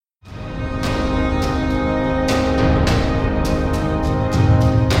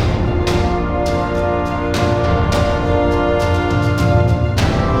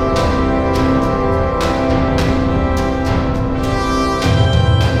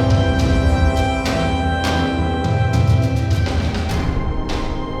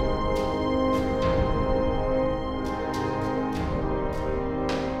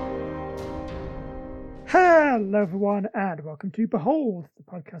Hello everyone, and welcome to Behold, the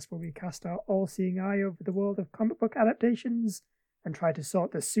podcast where we cast our all-seeing eye over the world of comic book adaptations and try to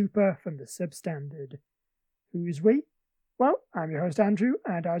sort the super from the substandard. Who's we? Well, I'm your host Andrew,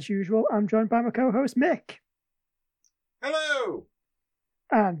 and as usual, I'm joined by my co-host Mick. Hello!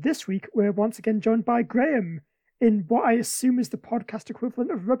 And this week, we're once again joined by Graham, in what I assume is the podcast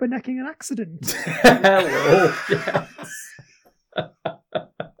equivalent of rubbernecking an accident. Hello, yes.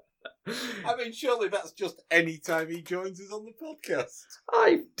 I mean, surely that's just any time he joins us on the podcast.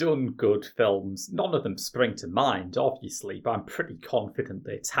 I've done good films. None of them spring to mind, obviously, but I'm pretty confident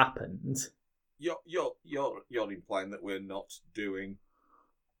that it's happened. You're implying that we're not doing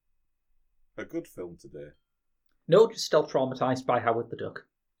a good film today. No, just still traumatised by Howard the Duck.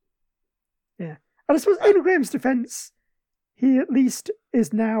 Yeah. And I suppose in Graham's defence, he at least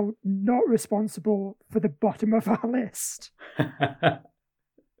is now not responsible for the bottom of our list.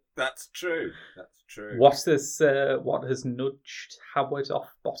 That's true. That's true. What has nudged Howard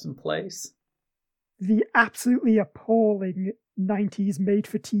off bottom place? The absolutely appalling 90s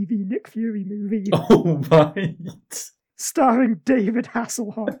made-for-TV Nick Fury movie. Oh, right. Starring David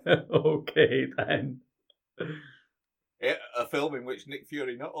Hasselhoff. Okay, then. A film in which Nick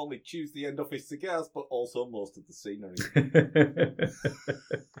Fury not only chews the end off his cigars, but also most of the scenery.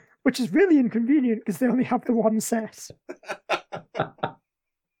 Which is really inconvenient because they only have the one set.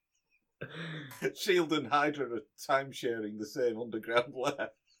 S.H.I.E.L.D. and Hydra are time-sharing the same underground lair.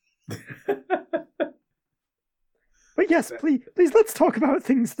 But yes, please let's talk about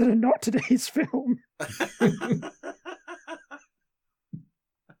things that are not today's film.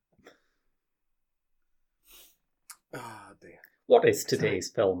 Oh, dear. What is today's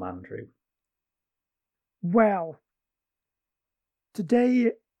film, Andrew? Well,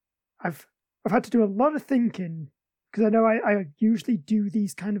 today I've had to do a lot of thinking because I know I usually do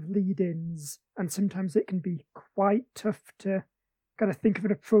these kind of lead-ins, and sometimes it can be quite tough to kind of think of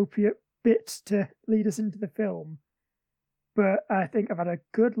an appropriate bit to lead us into the film. But I think I've had a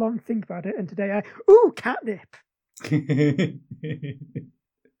good long think about it, and today catnip!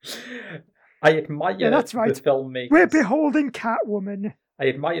 I admire that's right. the filmmakers. We're beholding Catwoman. I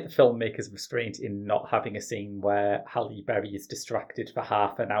admire the filmmakers' restraint in not having a scene where Halle Berry is distracted for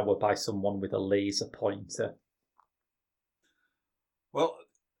half an hour by someone with a laser pointer. Well,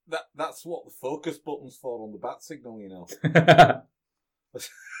 that's what the focus button's for on the bat signal, you know.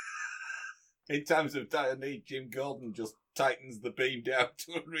 In times of dire need, Jim Gordon just tightens the beam down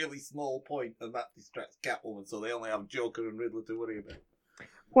to a really small point, and that distracts Catwoman, so they only have Joker and Riddler to worry about.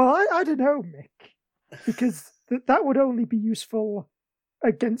 Well, I don't know, Mick, because that would only be useful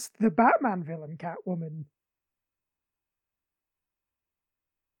against the Batman villain Catwoman.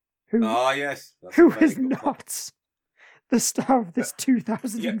 Yes. Who is not the star of this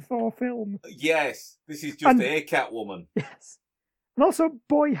 2004 film. Yes, this is just a Catwoman. Yes. And also,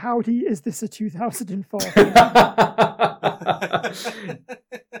 boy howdy, is this a 2004 film.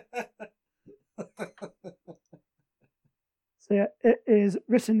 So yeah, it is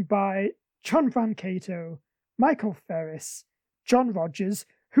written by John Brancato, Michael Ferris, John Rogers,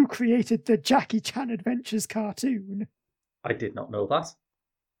 who created the Jackie Chan Adventures cartoon. I did not know that.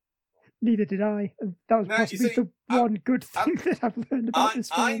 Neither did I. And that was possibly the one good thing that I've learned about this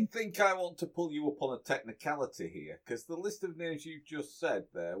film. I think I want to pull you up on a technicality here, because the list of names you just said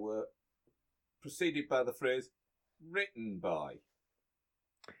there were preceded by the phrase written by.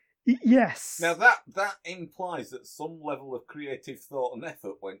 Yes. Now that implies that some level of creative thought and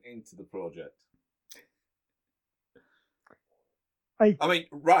effort went into the project. I mean,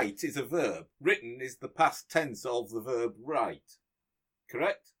 write is a verb. Written is the past tense of the verb write.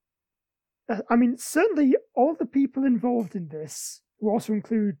 Correct? I mean, certainly all the people involved in this, who also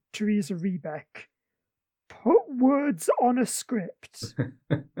include Teresa Rebeck, put words on a script.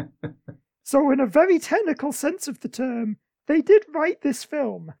 So in a very technical sense of the term, they did write this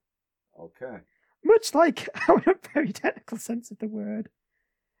film. Okay. Much like, in a very technical sense of the word,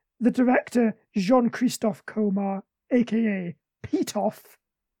 the director Jean-Christophe Comar, a.k.a. Petoff,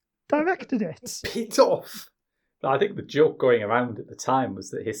 directed it. Petoff? I think the joke going around at the time was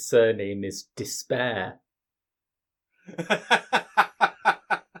that his surname is Despair.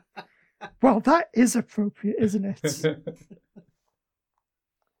 Well, that is appropriate, isn't it?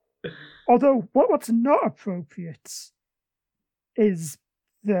 Although, what's not appropriate is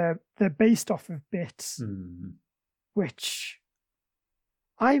the based off of bits, which,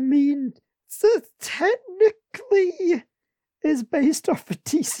 I mean, technically is based off a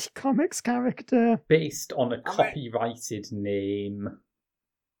DC Comics character. Based on a copyrighted name.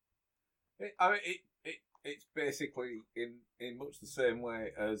 I mean, it's basically in much the same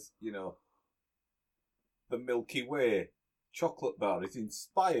way as, you know, the Milky Way chocolate bar is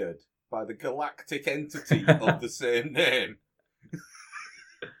inspired by the galactic entity of the same name.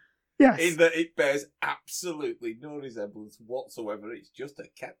 Yes. In that it bears absolutely no resemblance whatsoever. It's just a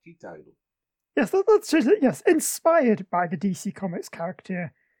catchy title. Yes, that's just it. Yes, inspired by the DC Comics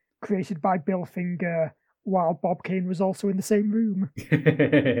character created by Bill Finger while Bob Kane was also in the same room.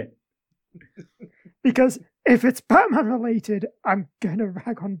 Because if it's Batman related, I'm gonna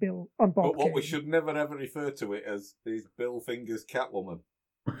rag on Bob But what Kane. we should never ever refer to it as is Bill Finger's Catwoman.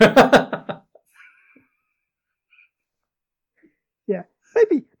 Yeah,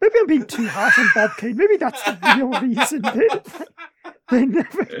 maybe I'm being too harsh on Bob Kane. Maybe that's the real reason they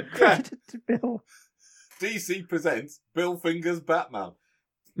never credited to Bill. DC presents Bill Finger's Batman.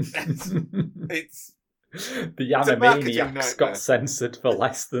 It's The a marketing Animaniacs nightmare. got censored for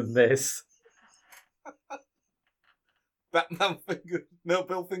less than this. Batman Finger. No,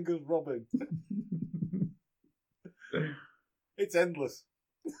 Bill Finger's Robin. It's endless.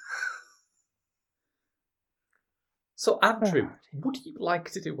 So, Andrew, would you like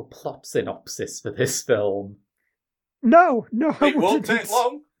to do a plot synopsis for this film? No, I It won't wouldn't. take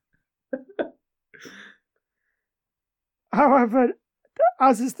long. However,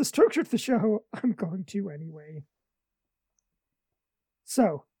 as is the structure of the show, I'm going to anyway.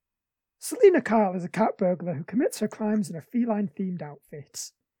 So, Selena Kyle is a cat burglar who commits her crimes in a feline-themed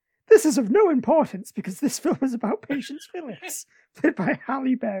outfit. This is of no importance because this film is about Patience Phillips, played by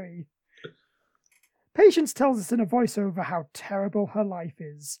Halle Berry. Patience tells us in a voiceover how terrible her life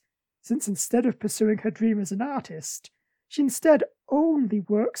is, since instead of pursuing her dream as an artist, she instead only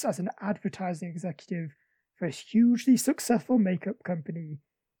works as an advertising executive for a hugely successful makeup company,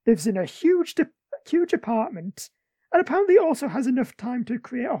 lives in a huge apartment, and apparently also has enough time to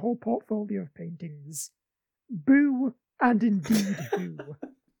create a whole portfolio of paintings. Boo, and indeed boo.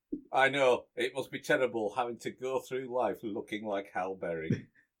 I know, it must be terrible having to go through life looking like Hal Berry.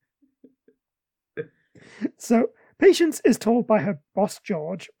 So, Patience is told by her boss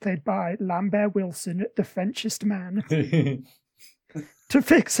George, played by Lambert Wilson, the Frenchest man, to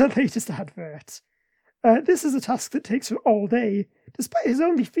fix her latest advert. This is a task that takes her all day, despite his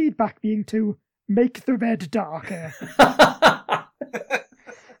only feedback being to make the red darker.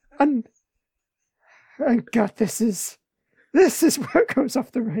 And God, this is where it goes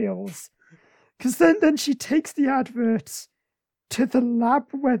off the rails. Because then she takes the adverts to the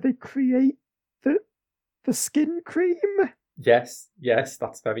lab where they create the skin cream. Yes,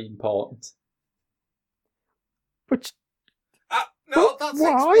 that's very important. Which No, that's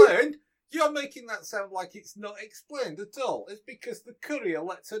why? explained. You're making that sound like it's not explained at all. It's because the courier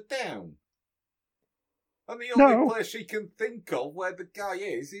lets her down. And the only place she can think of where the guy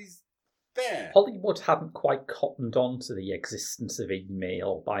is there. Hollywood hadn't quite cottoned on to the existence of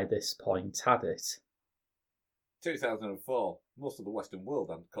email by this point, had it? 2004. Most of the Western world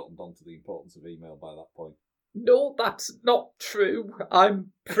hadn't cottoned on to the importance of email by that point. No, that's not true.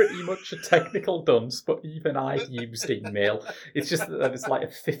 I'm pretty much a technical dunce, but even I've used email. It's just that there's like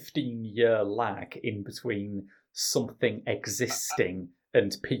a 15-year lag in between something existing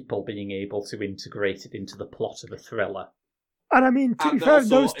and people being able to integrate it into the plot of a thriller. And I mean, to be fair, in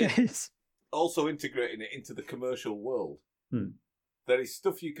those days... Also integrating it into the commercial world. There is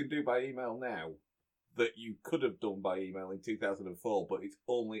stuff you can do by email now that you could have done by email in 2004, but it's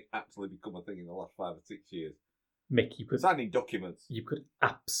only actually become a thing in the last 5 or 6 years. Mick, signing documents. You could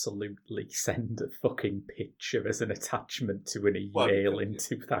absolutely send a fucking picture as an attachment to an email in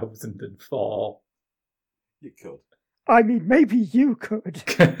 2004. You could. I mean, maybe you could,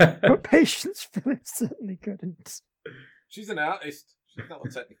 but Patience Phillips certainly couldn't. She's an artist. She's not a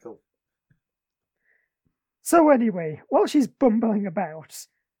technical. So anyway, while she's bumbling about,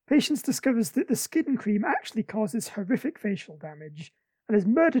 Patience discovers that the skin cream actually causes horrific facial damage and is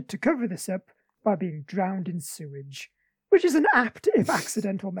murdered to cover this up by being drowned in sewage, which is an apt if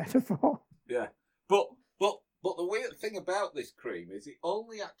accidental metaphor. Yeah, but the weird thing about this cream is it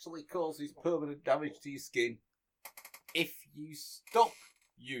only actually causes permanent damage to your skin if you stop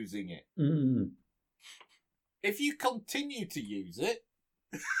using it. If you continue to use it,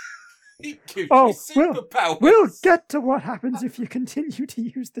 it gives you superpowers. We'll get to what happens if you continue to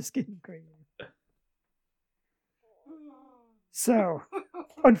use the skin cream. So,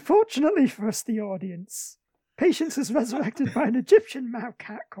 unfortunately for us, the audience, Patience is resurrected by an Egyptian Mao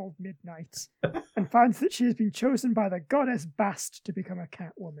cat called Midnight and finds that she has been chosen by the goddess Bast to become a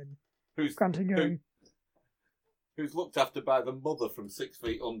Catwoman, granting her... Who's looked after by the mother from 6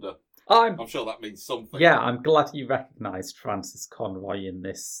 Feet Under. I'm sure that means something. Yeah, I'm glad you recognised Frances Conroy in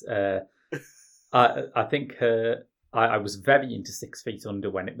this. I think her I was very into 6 Feet Under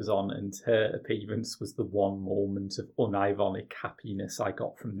when it was on, and her appearance was the one moment of unironic happiness I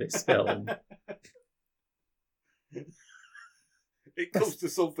got from this film. It comes to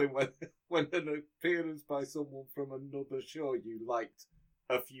something when an appearance by someone from another show you liked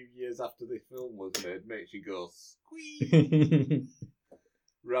a few years after this film was made makes you go squeak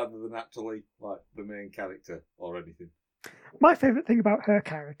rather than actually like the main character or anything. My favourite thing about her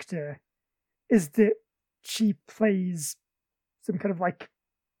character is that she plays some kind of like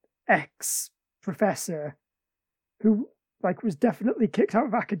ex-professor who like was definitely kicked out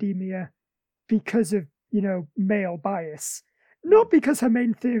of academia because of, male bias. Not because her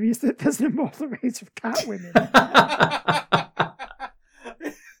main theory is that there's an immortal race of cat women.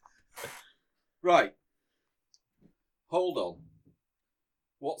 Right. Hold on.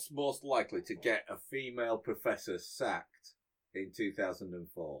 What's most likely to get a female professor sacked in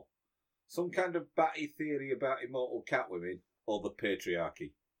 2004? Some kind of batty theory about immortal catwomen or the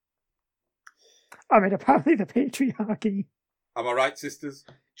patriarchy? I mean, apparently the patriarchy. Am I right, sisters?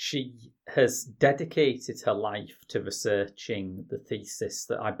 She has dedicated her life to researching the thesis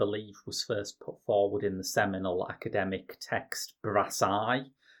that I believe was first put forward in the seminal academic text Brass Eye,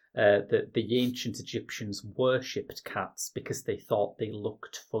 that the ancient Egyptians worshipped cats because they thought they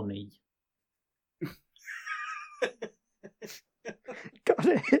looked funny.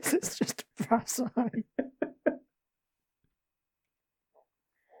 God, it's just Brass Eye.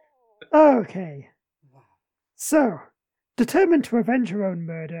 Okay. So, determined to avenge her own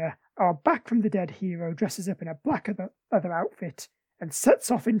murder, our back from the dead hero dresses up in a black leather outfit and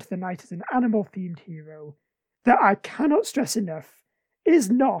sets off into the night as an animal-themed hero that I cannot stress enough is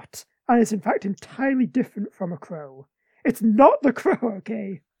not, and is in fact entirely different from a crow. It's not the Crow,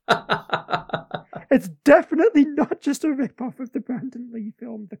 okay? It's definitely not just a rip-off of the Brandon Lee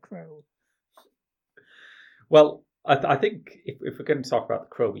film The Crow. Well, I think if we're going to talk about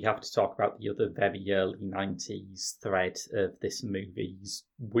The Crow, we have to talk about the other very early 90s thread of this movie's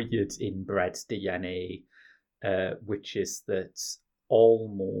weird inbred DNA, which is that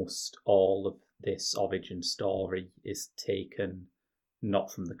almost all of this origin story is taken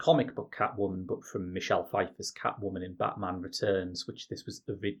not from the comic book Catwoman, but from Michelle Pfeiffer's Catwoman in Batman Returns, which this was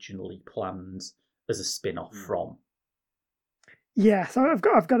originally planned as a spin-off from. Yeah, so I've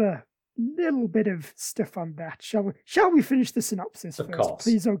got a little bit of stuff on that. Shall we finish the synopsis of first? Course.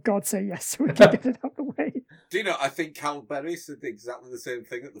 Please, oh God, say yes so we can get it out of the way. Do you know, I think Cal Berry said exactly the same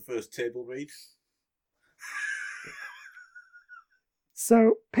thing at the first table read.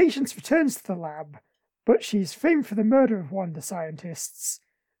 So, Patience returns to the lab, but she's framed for the murder of one of the scientists,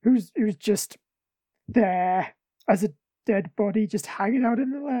 who's just there as a dead body just hanging out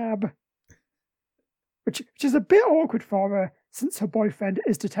in the lab. Which is a bit awkward for her, since her boyfriend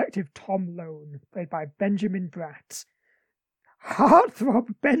is Detective Tom Lone, played by Benjamin Bratt.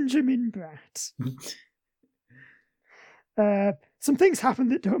 Heartthrob Benjamin Bratt. Some things happen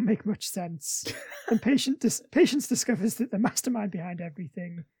that don't make much sense, and Patience discovers that the mastermind behind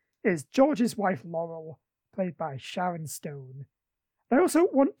everything is George's wife Laurel, played by Sharon Stone. I also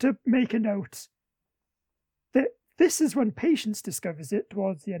want to make a note that this is when Patience discovers it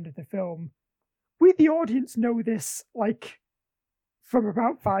towards the end of the film. We, the audience, know this, from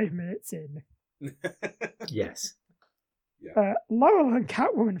about 5 minutes in. Yes. Yeah. Laurel and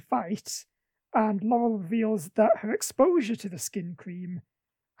Catwoman fight, and Laurel reveals that her exposure to the skin cream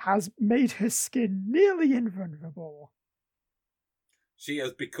has made her skin nearly invulnerable. She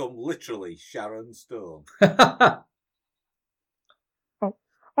has become literally Sharon Stone.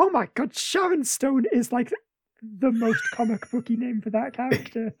 Oh my God, Sharon Stone is like the most comic booky name for that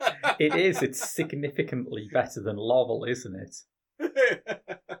character. It is. It's significantly better than Laurel, isn't it?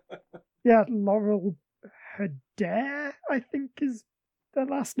 Yeah, Laurel Hedare, I think is their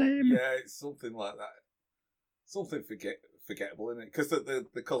last name. Yeah, it's something like that. Something forgettable, isn't it? Because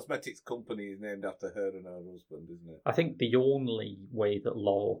the cosmetics company is named after her and her husband, isn't it? I think the only way that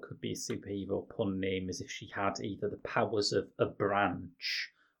Laurel could be a superhero pun name is if she had either the powers of a branch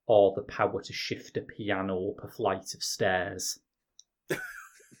or the power to shift a piano up a flight of stairs.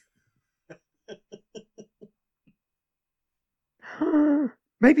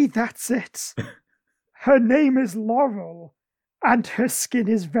 Maybe that's it. Her name is Laurel, and her skin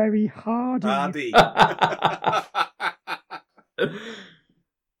is very hardy.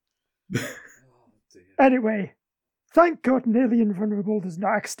 Anyway, thank God nearly invulnerable does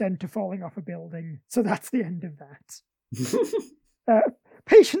not extend to falling off a building, so that's the end of that.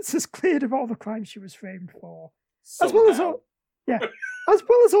 Patience is cleared of all the crimes she was framed for, as well as all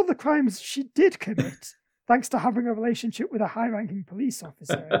the crimes she did commit, thanks to having a relationship with a high-ranking police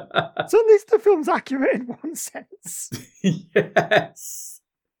officer. So at least the film's accurate in one sense. Yes.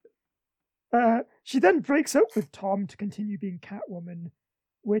 She then breaks up with Tom to continue being Catwoman,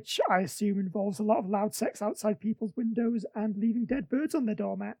 which I assume involves a lot of loud sex outside people's windows and leaving dead birds on their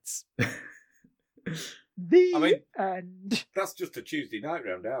doormats. End. That's just a Tuesday night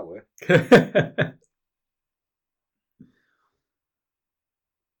round our way.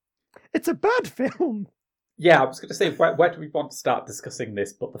 It's a bad film. Yeah, I was going to say, where do we want to start discussing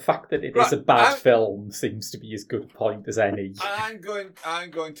this? But the fact that it is a bad film seems to be as good a point as any. I'm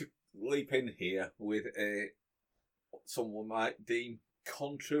going to leap in here with a what someone might deem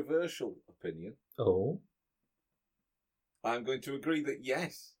controversial opinion. Oh. I'm going to agree that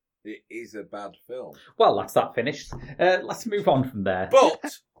yes, it is a bad film. Well, that's that finished. Let's move on from there.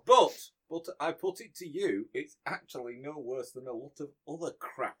 But I put it to you, it's actually no worse than a lot of other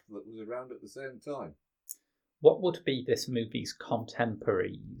crap that was around at the same time. What would be this movie's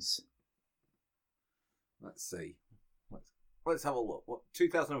contemporaries? Let's see. Let's have a look. What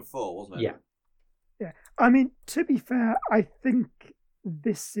 2004, wasn't it? Yeah. Yeah. I mean, to be fair, I think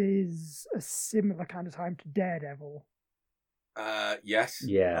this is a similar kind of time to Daredevil. Yes.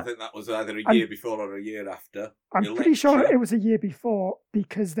 Yeah. I think that was either a year before or a year after. I'm pretty sure it was a year before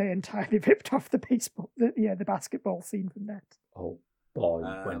because they entirely ripped off the basketball scene from that. Oh boy,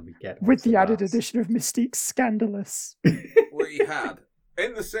 when we get with the added addition of Mystique's Scandalous. We had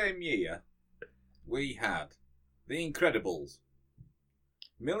in the same year, we had The Incredibles,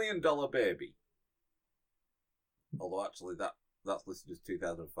 $1 Million Baby. Although actually that's listed as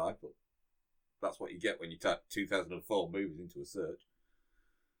 2005, but that's what you get when you type 2004 movies into a search.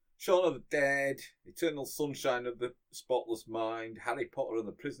 Shaun of the Dead, Eternal Sunshine of the Spotless Mind, Harry Potter and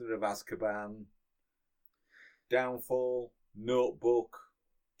the Prisoner of Azkaban, Downfall, Notebook,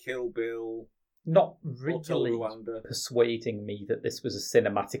 Kill Bill. Not really persuading me that this was a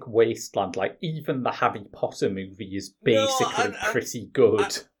cinematic wasteland. Like, even the Harry Potter movie is basically pretty good.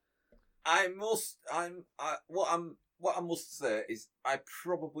 What I must say is I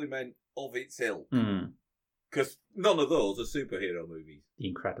probably meant of its ilk. Mm. Because none of those are superhero movies.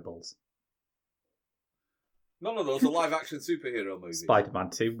 The Incredibles. None of those are live-action superhero movies. Spider-Man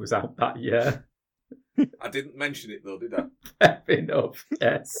 2 was out that year. I didn't mention it, though, did I? Fair enough,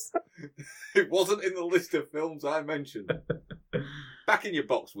 yes. It wasn't in the list of films I mentioned. Back in your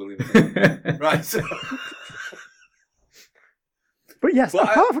box, Williamson. Right, so... But yes,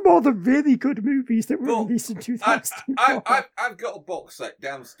 apart from all the really good movies that were released in 2004... I've got a box set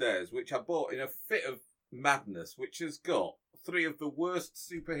downstairs, which I bought in a fit of madness, which has got 3 of the worst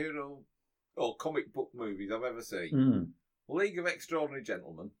superhero or comic book movies I've ever seen. Mm. League of Extraordinary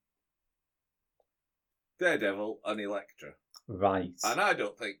Gentlemen, Daredevil, and Elektra. Right. And I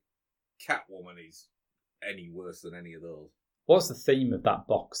don't think Catwoman is any worse than any of those. What was the theme of that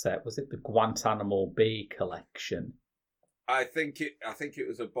box set? Was it the Guantanamo Bay collection? I think it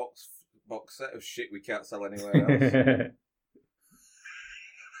was a box set of shit we can't sell anywhere else.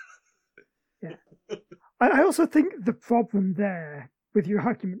 Yeah. I also think the problem there with your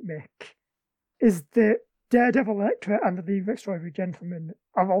argument, Mick, is that Daredevil, Elektra, and The League of Extraordinary Gentlemen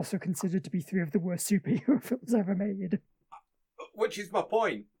are also considered to be 3 of the worst superhero films ever made. Which is my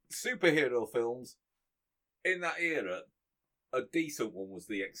point. Superhero films in that era, a decent one was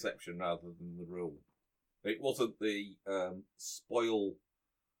the exception rather than the rule. It wasn't the spoiled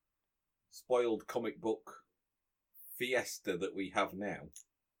comic book fiesta that we have now.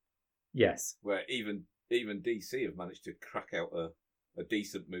 Yes. Where even DC have managed to crack out a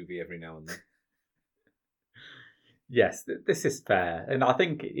decent movie every now and then. Yes, this is fair. And I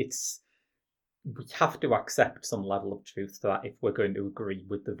think we have to accept some level of truth to that if we're going to agree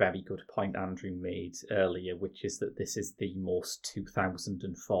with the very good point Andrew made earlier, which is that this is the most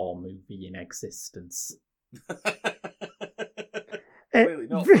 2004 movie in existence. Really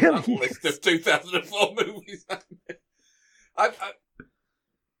not really on that list of 2004 movies.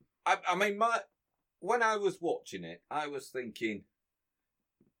 I mean, when I was watching it, I was thinking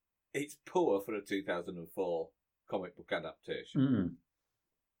it's poor for a 2004 comic book adaptation,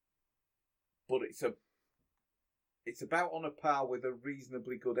 but it's about on a par with a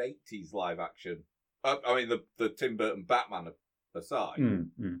reasonably good 80s live action. I mean, the Tim Burton Batman aside,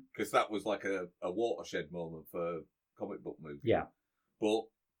 because that was like a watershed moment for comic book movies. Yeah. But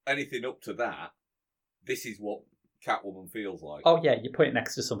anything up to that, this is what Catwoman feels like. Oh yeah, you put it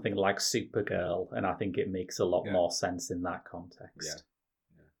next to something like Supergirl, and I think it makes a lot more sense in that context.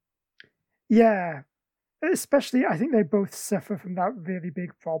 Yeah. Especially, I think they both suffer from that really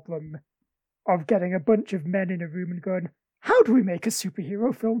big problem of getting a bunch of men in a room and going, how do we make a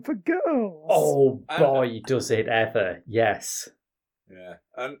superhero film for girls? Oh boy, does it ever! Yes. Yeah,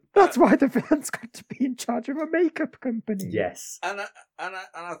 and that's why the villain's got to be in charge of a makeup company. Yes, and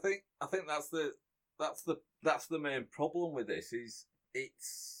I think that's the main problem with this is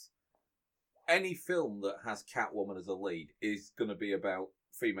it's any film that has Catwoman as a lead is going to be about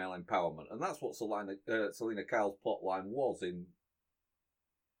female empowerment, and that's what Selina Kyle's plotline was in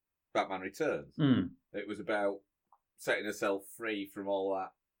Batman Returns. It was about setting herself free from all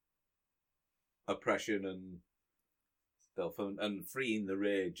that oppression and stuff, and freeing the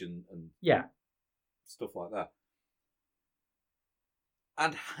rage and stuff like that.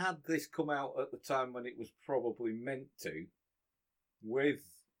 And had this come out at the time when it was probably meant to, with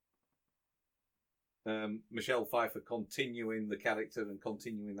Michelle Pfeiffer continuing the character and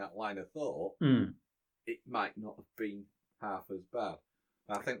continuing that line of thought, it might not have been half as bad.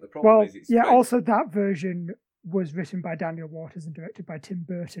 I think the problem is it's also that version was written by Daniel Waters and directed by Tim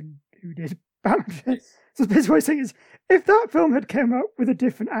Burton, who did Batman. So basically what I'm saying is, if that film had come out with a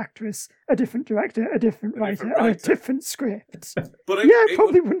different actress, a different director, a different writer, and a different script, it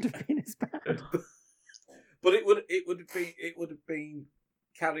probably wouldn't have been as bad. But it would have been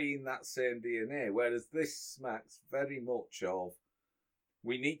carrying that same DNA, whereas this smacks very much of,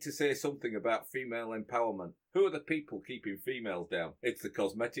 we need to say something about female empowerment. Who are the people keeping females down? It's the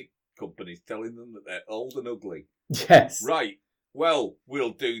cosmetic companies telling them that they're old and ugly. Yes. Right. Well,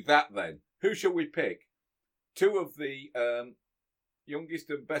 we'll do that then. Who shall we pick? Two of the youngest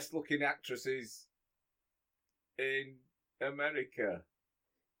and best-looking actresses in America.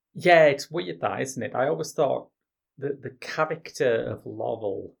 Yeah, it's weird that, isn't it? I always thought that the character of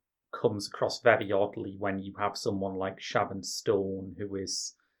Laurel comes across very oddly when you have someone like Sharon Stone, who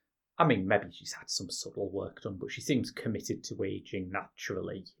is, I mean, maybe she's had some subtle work done, but she seems committed to aging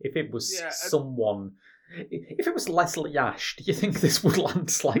naturally. If it was someone... If it was Leslie Ash, do you think this would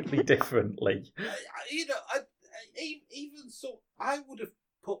land slightly differently? Even so, I would have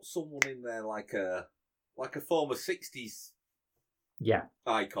put someone in there like a former 60s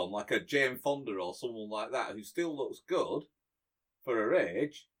icon, like a Jane Fonda or someone like that, who still looks good for her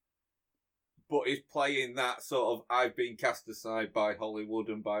age, but is playing that sort of, I've been cast aside by Hollywood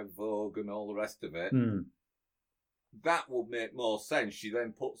and by Vogue and all the rest of it. That would make more sense. She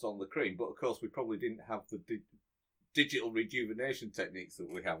then puts on the cream, but of course we probably didn't have the digital rejuvenation techniques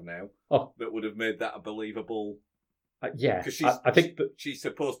that we have now that would have made that a believable... because I think that she's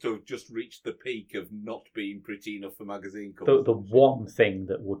supposed to have just reached the peak of not being pretty enough for magazine covers. The one thing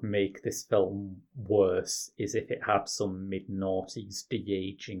that would make this film worse is if it had some mid-noughties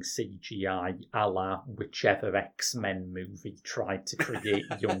de-aging CGI a la whichever X-Men movie tried to create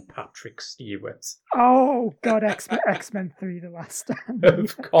young Patrick Stewart. Oh God, X-Men 3: The Last Stand.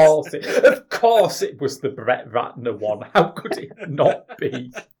 Of course it was the Brett Ratner one. How could it not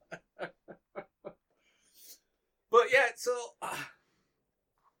be? But yeah, so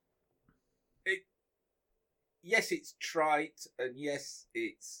yes, it's trite, and yes,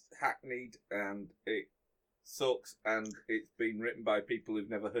 it's hackneyed, and it sucks, and it's been written by people who've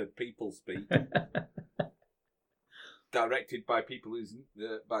never heard people speak, directed by people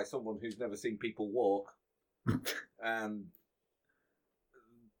by someone who's never seen people walk, and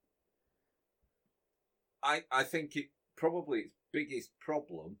I think probably its biggest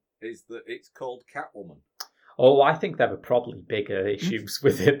problem is that it's called Catwoman. Oh, I think there were probably bigger issues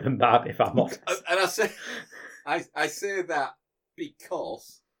with it than that, if I'm honest. And I say that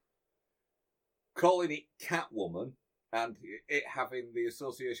because calling it Catwoman and it having the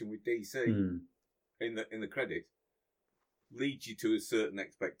association with DC in the credits leads you to a certain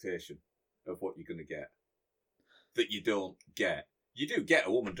expectation of what you're going to get that you don't get. You do get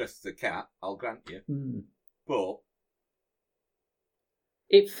a woman dressed as a cat, I'll grant you, but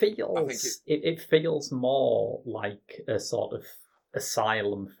it feels more like a sort of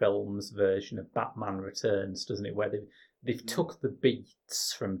Asylum Films version of Batman Returns, doesn't it? Where they've took the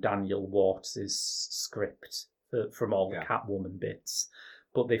beats from Daniel Watts' script from all the Catwoman bits,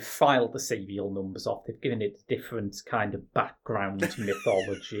 but they've filed the serial numbers off. They've given it a different kind of background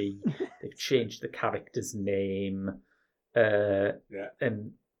mythology. They've changed the character's name, and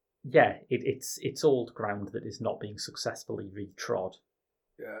it's old ground that is not being successfully retrod.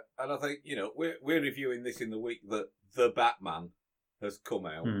 Yeah, and I think, we're reviewing this in the week that The Batman has come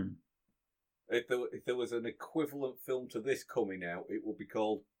out. If there was an equivalent film to this coming out, it would be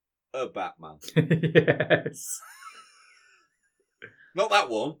called A Batman. Yes. Not that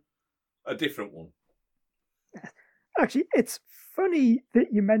one, a different one. Actually, it's funny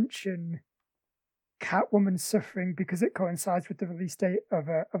that you mention Catwoman suffering because it coincides with the release date of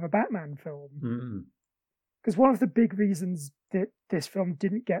a Batman film. Because one of the big reasons that this film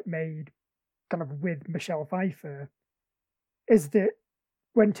didn't get made kind of with Michelle Pfeiffer is that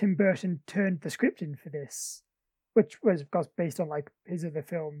when Tim Burton turned the script in for this, which was, of course, based on like his other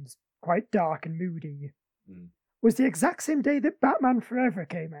films, quite dark and moody, was the exact same day that Batman Forever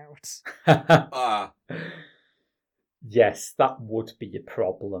came out. Yes, that would be a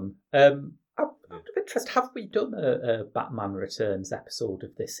problem. Out of interest, have we done a Batman Returns episode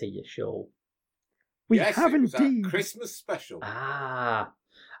of this here show? We yes, have it was indeed. Our Christmas special. I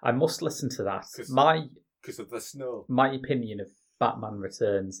must listen to that. Because of the snow. My opinion of Batman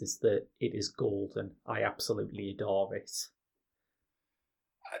Returns is that it is golden. I absolutely adore it.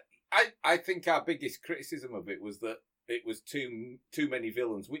 I think our biggest criticism of it was that it was too many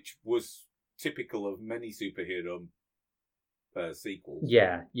villains, which was typical of many superhero sequels.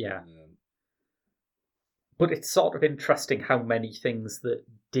 Yeah. But it's sort of interesting how many things that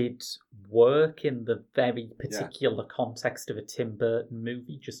did work in the very particular context of a Tim Burton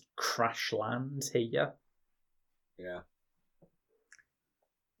movie just crash land here. Yeah.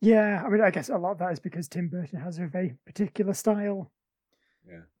 Yeah, I mean, I guess a lot of that is because Tim Burton has a very particular style.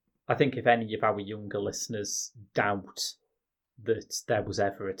 Yeah. I think if any of our younger listeners doubt that there was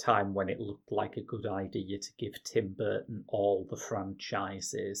ever a time when it looked like a good idea to give Tim Burton all the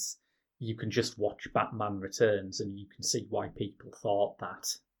franchises, you can just watch Batman Returns and you can see why people thought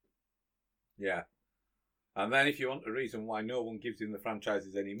that. Yeah. And then if you want a reason why no one gives him the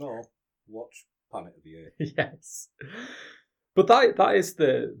franchises anymore, watch Planet of the Apes. Yes. But that is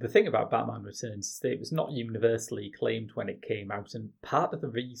the thing about Batman Returns, is that it was not universally acclaimed when it came out, and part of the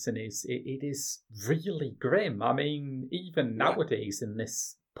reason is it is really grim. I mean, even nowadays in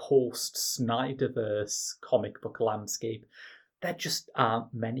this post-Snyderverse comic book landscape, there just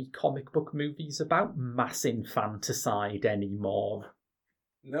aren't many comic book movies about mass infanticide anymore.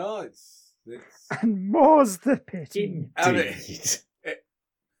 No, it's... And more's the pity. Indeed.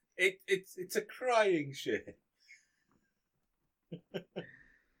 It's a crying shame.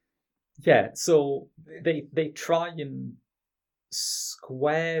 Yeah, so they try and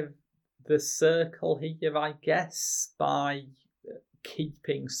square the circle here, I guess, by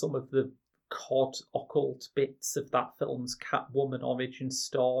keeping some of the cod occult bits of that film's Catwoman origin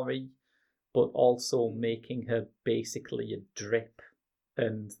story, but also making her basically a drip,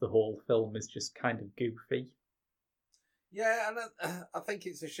 and the whole film is just kind of goofy. Yeah, and I think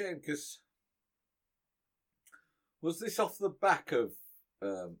it's a shame, because was this off the back of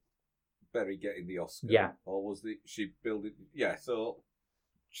Berry getting the Oscar? Yeah. Or was she building... Yeah, so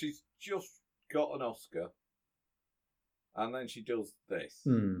she's just got an Oscar, and then she does this.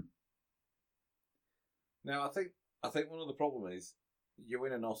 Now, I think one of the problems is you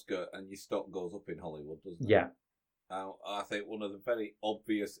win an Oscar and your stock goes up in Hollywood, doesn't it? Yeah. I think one of the very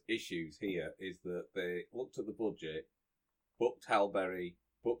obvious issues here is that they looked at the budget, booked Halle Berry,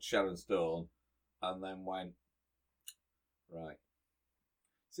 booked Sharon Stone, and then went, right,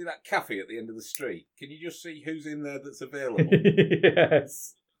 see that cafe at the end of the street? Can you just see who's in there that's available?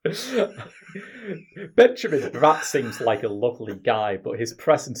 Yes. Benjamin Bratt seems like a lovely guy, but his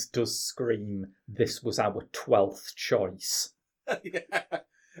presence does scream, this was our 12th choice. Yeah.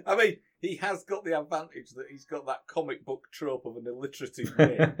 I mean, he has got the advantage that he's got that comic book trope of an alliterative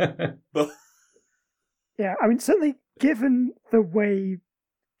name. But yeah, I mean, certainly given the way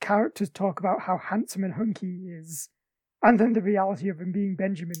characters talk about how handsome and hunky he is, and then the reality of him being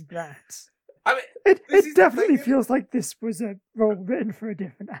Benjamin Bratt, I mean, it definitely feels like this was a role written for a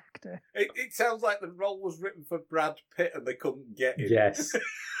different actor. It sounds like the role was written for Brad Pitt and they couldn't get him. Yes.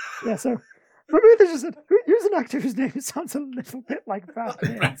 Yeah, so maybe they just said, who's an actor whose name sounds a little bit like Brad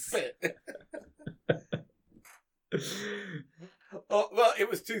Pitt? Brad Pitt. Oh, well, it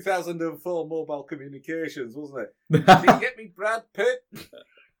was 2004 mobile communications, wasn't it? Can you get me Brad Pitt?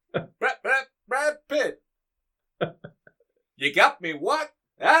 Brad Pitt. You got me what?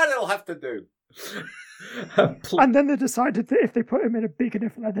 That'll have to do. And then they decided that if they put him in a big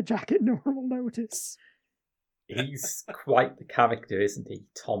enough leather jacket, no one will notice. He's quite the character, isn't he?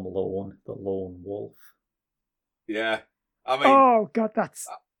 Tom Lone, the lone wolf. Yeah. I mean... Oh, God, that's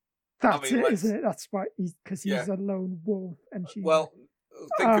I mean, it, isn't it? That's why, because he's a lone wolf and she's... Well,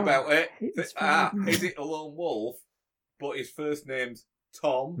 think about it. Is Is it a lone wolf, but his first name's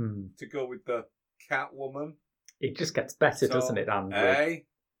Tom, to go with the Catwoman? It just gets better, doesn't it, Andrew?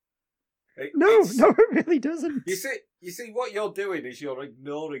 No, it really doesn't. You see, what you're doing is you're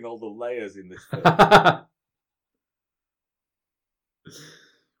ignoring all the layers in this film.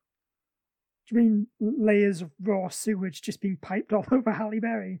 Do you mean layers of raw sewage just being piped all over Halle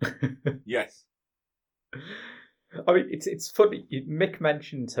Berry? Yes. I mean, it's funny. Mick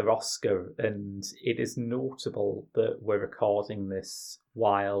mentioned her Oscar, and it is notable that we're recording this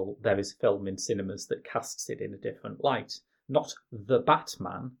while there is a film in cinemas that casts it in a different light. Not The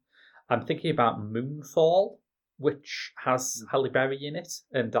Batman. I'm thinking about Moonfall, which has Halle Berry in it,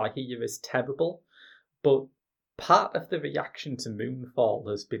 and I hear is terrible. But part of the reaction to Moonfall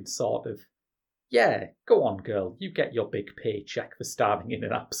has been sort of, yeah, go on, girl, you get your big paycheck for starring in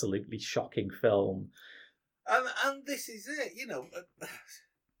an absolutely shocking film. And this is it, you know.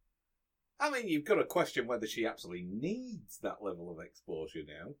 I mean, you've got to question whether she actually needs that level of exposure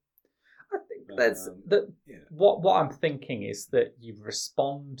now. I think there's what I'm thinking is that you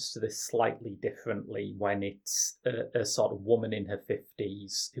respond to this slightly differently when it's a sort of woman in her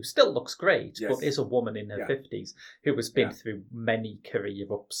 50s who still looks great, but is a woman in her 50s who has been through many career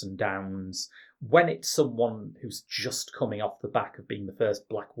ups and downs. When it's someone who's just coming off the back of being the first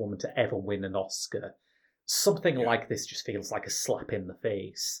black woman to ever win an Oscar, something like this just feels like a slap in the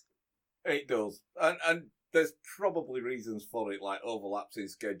face. It does. And there's probably reasons for it, like overlaps in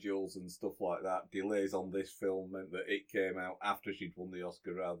schedules and stuff like that. Delays on this film meant that it came out after she'd won the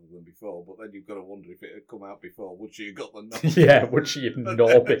Oscar rather than before. But then you've got to wonder, if it had come out before, would she have got the nod? Yeah, would she have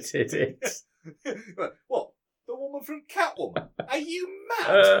orbited it? What? The woman from Catwoman? Are you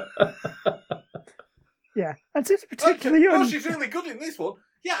mad? Yeah, and it's particularly... she's really good in this one.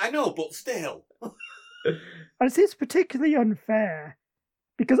 Yeah, I know, but still. And it's particularly unfair,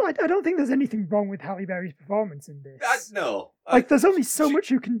 because I don't think there's anything wrong with Halle Berry's performance in this. No. Like, there's only so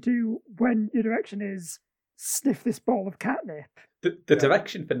much you can do when your direction is sniff this ball of catnip. The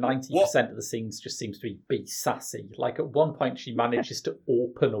direction for 90% of the scenes just seems to be sassy. Like, at one point she manages to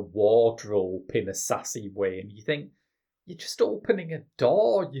open a wardrobe in a sassy way, and you think, you're just opening a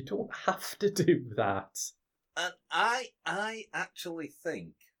door. You don't have to do that. And I actually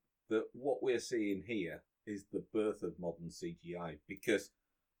think that what we're seeing here is the birth of modern CGI, because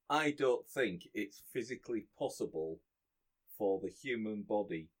I don't think it's physically possible for the human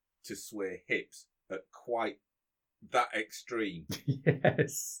body to sway hips at quite that extreme.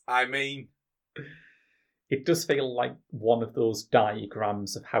 Yes. I mean, it does feel like one of those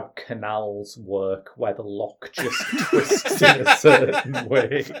diagrams of how canals work, where the lock just twists in a certain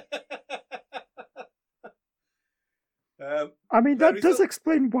way. I mean, that does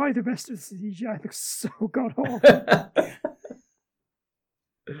explain why the rest of the CGI looks so god-awful.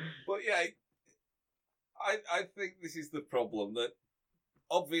 But yeah, I think this is the problem, that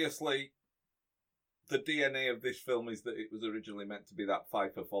obviously the DNA of this film is that it was originally meant to be that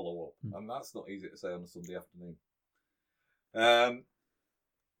Pfeiffer follow-up, and that's not easy to say on a Sunday afternoon.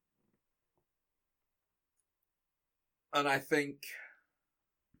 And I think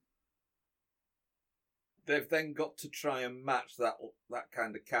they've then got to try and match that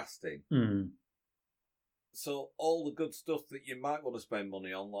kind of casting. So all the good stuff that you might want to spend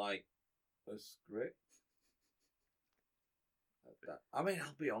money on, like a script. I mean,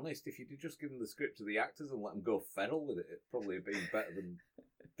 I'll be honest, if you'd just given the script to the actors and let them go feral with it, it'd probably have been better than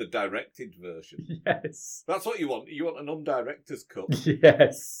the directed version. Yes. That's what you want. You want an undirector's cut.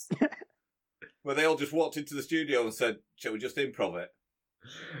 Yes. Where they all just walked into the studio and said, shall we just improv it?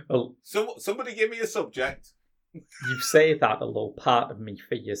 Well, somebody give me a subject. You say that, although part of me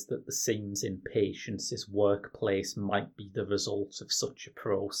fears that the scenes in Patience's workplace might be the result of such a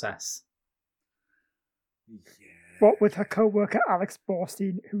process. Yeah. What with her co-worker Alex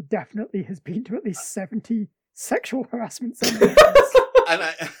Borstein, who definitely has been to at least 70 sexual harassment sessions. And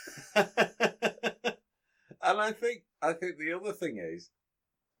I think the other thing is,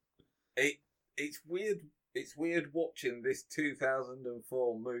 it's weird. It's weird watching this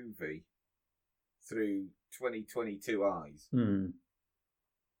 2004 movie through 2022 eyes,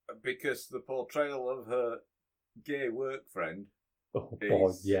 because the portrayal of her gay work friend. Oh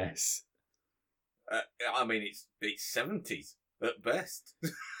boy, yes. I mean, it's 70s at best.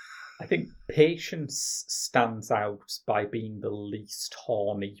 I think Patience stands out by being the least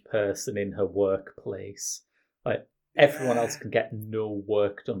horny person in her workplace. Like, everyone else can get no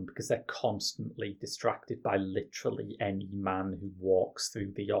work done because they're constantly distracted by literally any man who walks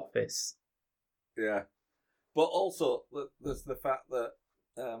through the office. Yeah. But also, there's the fact that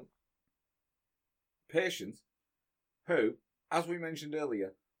Patience, who, as we mentioned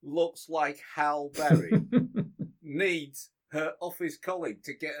earlier, looks like Hal Berry, needs her office colleague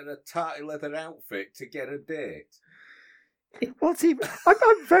to get her a tarty leather outfit to get a date. Well, see,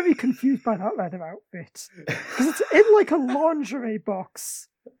 I'm very confused by that leather outfit, because it's in like a lingerie box,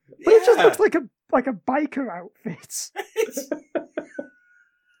 but it just looks like a biker outfit.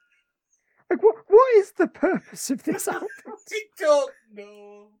 Like, what is the purpose of this outfit? I don't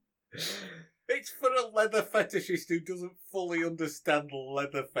know. It's for a leather fetishist who doesn't fully understand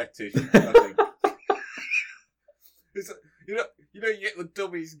leather fetish, I think. It's, you get the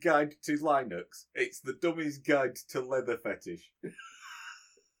Dummy's Guide to Linux. It's the Dummy's Guide to Leather Fetish.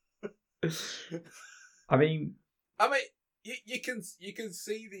 I mean, you can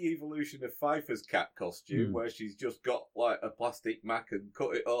see the evolution of Pfeiffer's cat costume, where she's just got like a plastic Mac and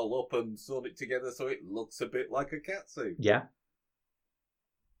cut it all up and sewn it together so it looks a bit like a cat suit. Yeah.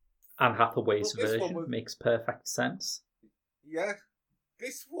 Anne Hathaway's version makes perfect sense. Yeah.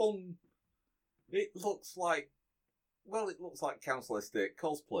 This one, it looks like Council Estate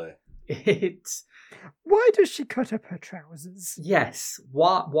cosplay. Why does she cut up her trousers? Yes.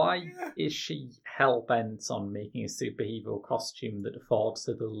 Why is she hell-bent on making a superhero costume that affords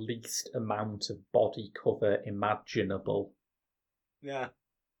her the least amount of body cover imaginable? Yeah.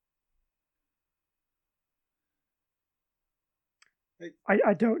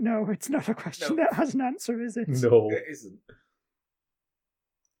 I don't know. It's not a question that has an answer, is it? No. It isn't.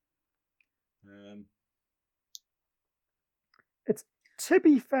 It's, to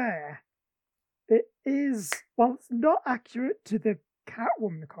be fair, it is, while it's not accurate to the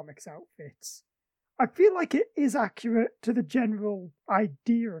Catwoman comics outfits, I feel like it is accurate to the general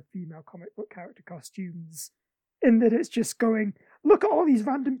idea of female comic book character costumes, in that it's just going, look at all these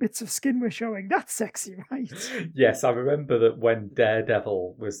random bits of skin we're showing, that's sexy, right? Yes, I remember that when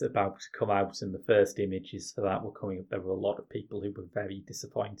Daredevil was about to come out and the first images for that were coming up, there were a lot of people who were very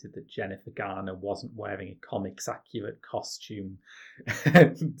disappointed that Jennifer Garner wasn't wearing a comics-accurate costume.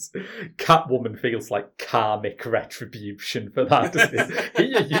 And Catwoman feels like karmic retribution for that, doesn't it?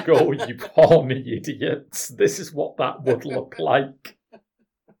 Here you go, you horny idiots. This is what that would look like.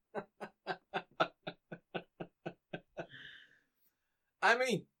 I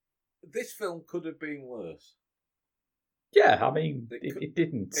mean, this film could have been worse. Yeah, I mean, it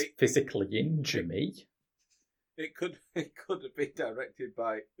didn't physically injure me. It could have been directed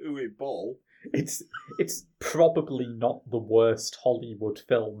by Uwe Boll. It's probably not the worst Hollywood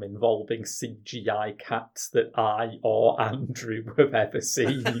film involving CGI cats that I or Andrew have ever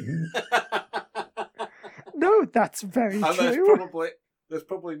seen. No, that's very true. There's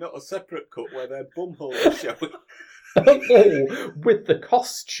probably not a separate cut where their bumhole is showing. Oh, with the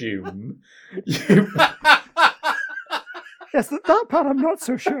costume. Yes, that part I'm not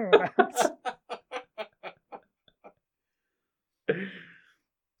so sure about.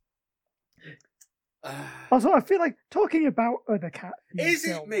 Also, I feel like talking about other cat Is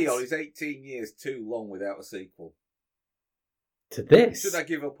films, it me, or is 18 years too long without a sequel? To this? Should I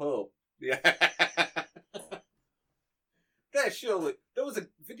give up hope? Yeah. There was a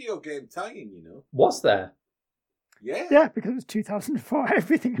video game tie-in, you know. Was there? Yeah. Yeah, because it was 2004.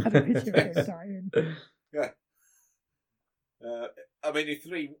 Everything had a video game tie-in. Yeah. I mean, if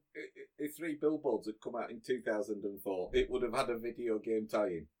three billboards had come out in 2004, it would have had a video game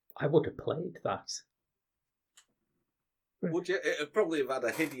tie-in. I would have played that. Would you? It would probably have had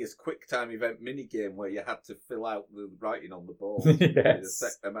a hideous QuickTime event minigame where you had to fill out the writing on the board in a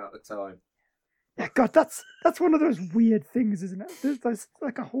set amount of time. Yeah, God, that's one of those weird things, isn't it? There's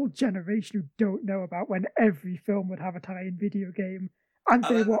like a whole generation who don't know about when every film would have a tie-in video game, and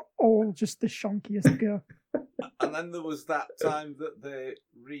they were all just the shonkiest go. And then there was that time that they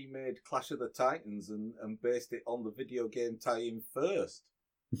remade Clash of the Titans and based it on the video game tie-in first.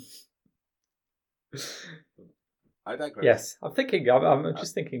 I digress. Yes, I'm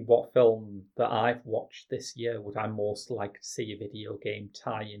just thinking what film that I've watched this year would I most like to see a video game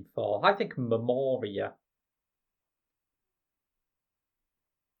tie-in for. I think Memoria.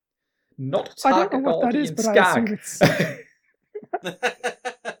 Not target I don't know what audience that is, but gag. I assume it's...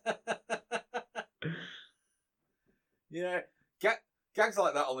 Yeah, gags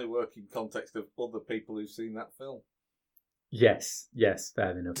like that only work in context of other people who've seen that film. Yes,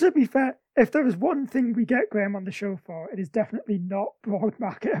 fair enough. To be fair, if there was one thing we get Graham on the show for, it is definitely not broad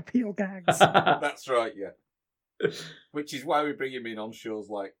market appeal gags. That's right, yeah. Which is why we bring him in on shows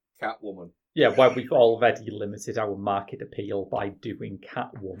like Catwoman. Yeah, why we've already limited our market appeal by doing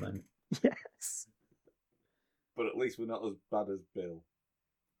Catwoman. Yes. But at least we're not as bad as Bill.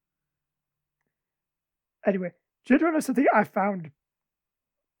 Anyway, do you know something I found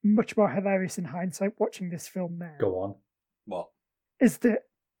much more hilarious in hindsight watching this film now? Go on. What? Is that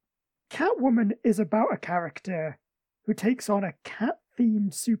Catwoman is about a character who takes on a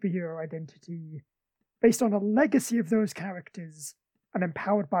cat-themed superhero identity based on a legacy of those characters and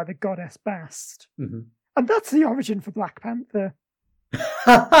empowered by the goddess Bast. Mm-hmm. And that's the origin for Black Panther.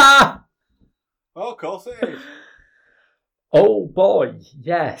 Oh, of course it is. Oh boy,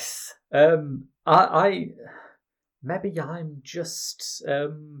 yes. I maybe I'm just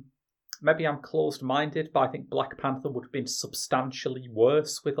maybe I'm closed-minded, but I think Black Panther would have been substantially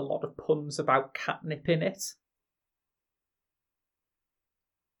worse with a lot of puns about catnip in it.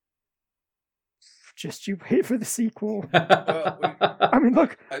 Just you wait for the sequel. Well, I mean,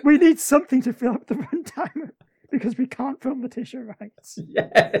 look, we need something to fill up the runtime because we can't film Letitia right.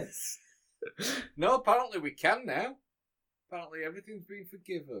 Yes. No, apparently we can now. Apparently everything's been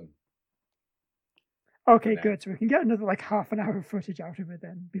forgiven. Okay, good. So we can get another like half an hour of footage out of it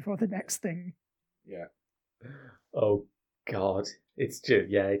then before the next thing. Yeah. Oh God, it's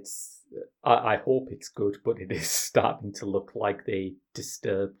just it's. I hope it's good, but it is starting to look like they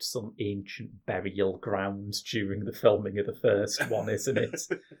disturbed some ancient burial grounds during the filming of the first one, isn't it?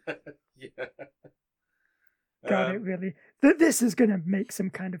 Yeah. God, it really. This is going to make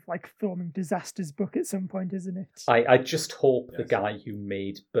some kind of like filming disasters book at some point, isn't it? I just hope the guy who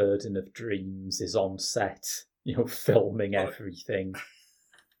made Burden of Dreams is on set, filming everything.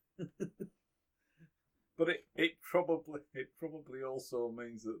 But it probably also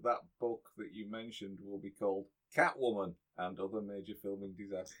means that book that you mentioned will be called Catwoman and Other Major Filming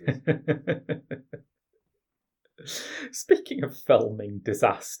Disasters. Speaking of filming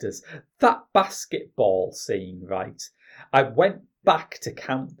disasters, that basketball scene, right? I went back to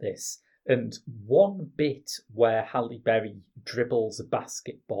count this, and one bit where Halle Berry dribbles a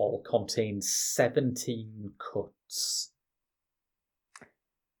basketball contains 17 cuts.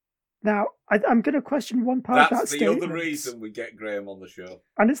 Now, I'm going to question one part of that statement. That's the other reason we get Graham on the show.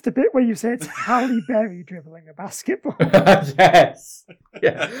 And it's the bit where you say it's Halle Berry dribbling a basketball. Yes.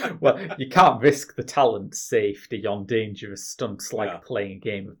 Yeah. Well, you can't risk the talent safety on dangerous stunts like playing a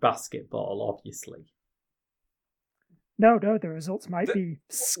game of basketball, obviously. No, the results might be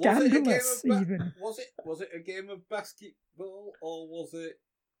scandalous, even. Was it a game of basketball or was it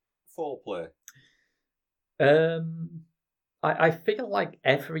foreplay? I feel like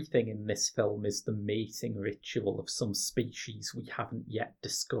everything in this film is the mating ritual of some species we haven't yet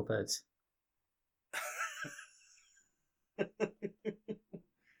discovered. But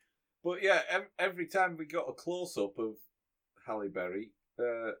yeah, every time we got a close-up of Halle Berry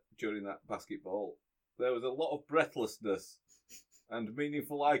during that basketball, there was a lot of breathlessness and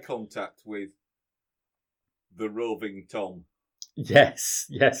meaningful eye contact with the roving Tom. Yes,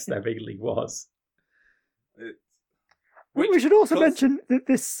 there really was. We should also mention that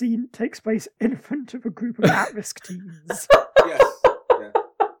this scene takes place in front of a group of at-risk teens. Yes. Yeah.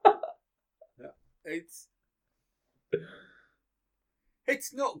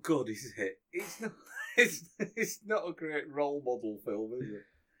 It's not good, is it? It's not a great role model film, is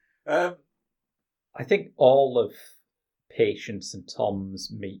it? I think all of Patience and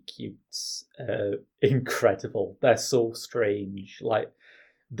Tom's meet-cutes are incredible. They're so strange. Like,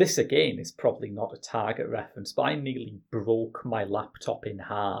 this again is probably not a Target reference, but I nearly broke my laptop in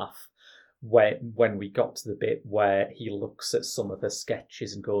half when we got to the bit where he looks at some of her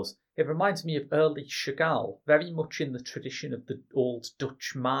sketches and goes, "It reminds me of early Chagall, very much in the tradition of the old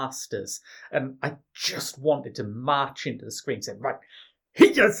Dutch masters." And I just wanted to march into the screen and say, right,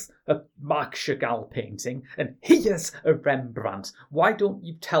 here's a Marc Chagall painting and here's a Rembrandt. Why don't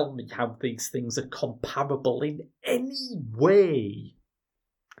you tell me how these things are comparable in any way?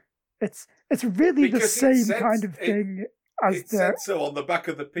 It's really because the same kind of thing as it said so on the back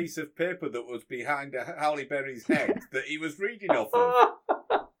of the piece of paper that was behind Halle Berry's head that he was reading off of.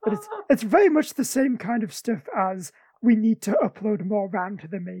 But it's very much the same kind of stuff as we need to upload more RAM to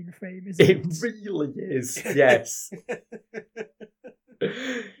the mainframe, isn't it? It really is, yes.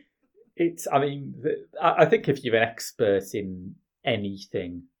 I think if you're an expert in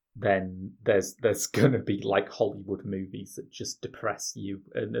anything, then there's going to be like Hollywood movies that just depress you.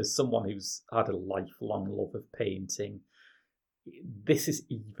 And as someone who's had a lifelong love of painting, this is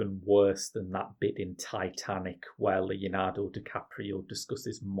even worse than that bit in Titanic where Leonardo DiCaprio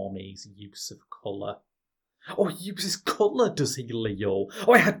discusses Monet's use of colour. Oh, he uses colour, does he, Leo?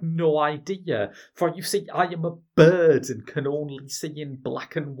 Oh, I had no idea. For you see, I am a bird and can only see in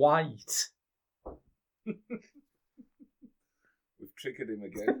black and white. We've triggered him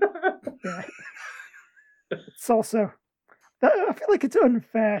again. Yeah. It's also... I feel like it's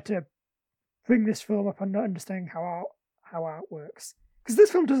unfair to bring this film up on not understanding how art works. Because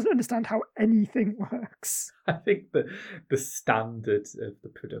this film doesn't understand how anything works. I think the standard of the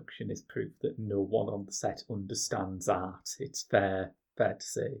production is proof that no one on the set understands art. It's fair to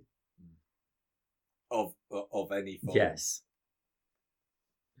say. Of any form. Yes.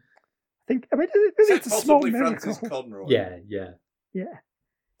 It's a small miracle. Francis Conroy. Yeah.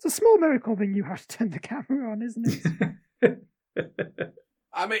 It's a small miracle thing you have to turn the camera on, isn't it?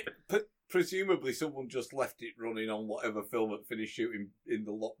 I mean, presumably someone just left it running on whatever film had finished shooting in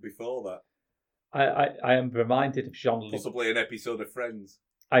the lot before that. I am reminded of Jean-Luc... Possibly an episode of Friends.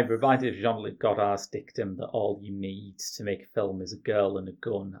 I'm reminded of Jean-Luc Godard's dictum that all you need to make a film is a girl and a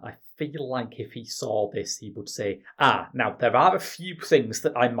gun. I feel like if he saw this, he would say, now there are a few things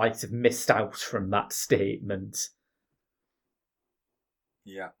that I might have missed out from that statement.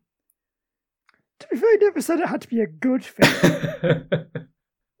 Yeah. To be fair, he never said it had to be a good film.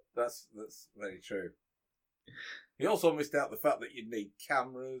 That's very true. He also missed out the fact that you'd need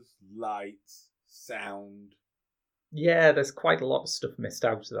cameras, lights, sound. Yeah, there's quite a lot of stuff missed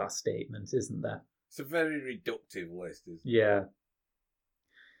out of that statement, isn't there? It's a very reductive list, isn't it? Yeah.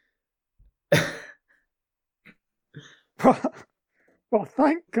 Well,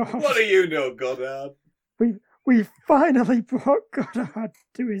 thank God. What do you know, Goddard? We finally brought Goddard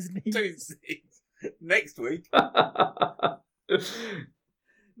to his knees. Next week.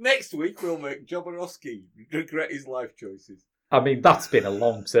 Next week we'll make Jodorowsky regret his life choices. I mean, that's been a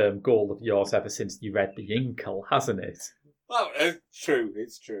long-term goal of yours ever since you read The Inkle, hasn't it? Well, it's true.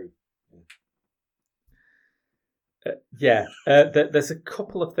 It's true. There's a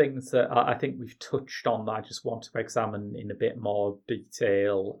couple of things that I think we've touched on that I just want to examine in a bit more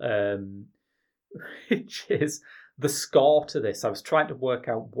detail, which is the score to this. I was trying to work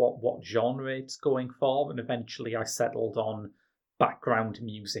out what genre it's going for, and eventually I settled on background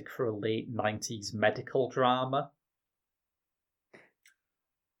music for a late 90s medical drama.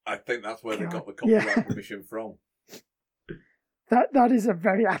 I think that's where they got the copyright permission from. That is a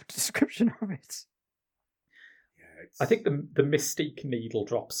very apt description of it. Yeah, I think the Mystique Needle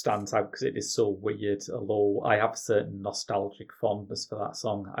Drop stands out because it is so weird, although I have a certain nostalgic fondness for that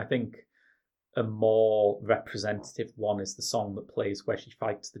song. I think a more representative one is the song that plays where she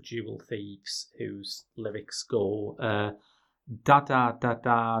fights the jewel thieves, whose lyrics go da da da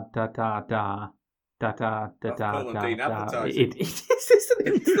da da da da. Da da da da da da. It is, isn't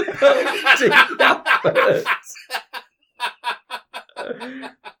it? It's the Pearl and Dean advert.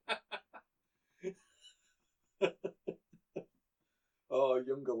 Oh,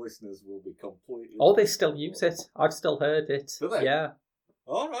 younger listeners will be completely... Oh, they still use it. I've still heard it. Do they? Yeah.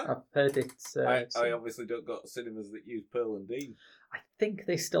 All right. I've heard it. I obviously don't got cinemas that use Pearl and Dean. I think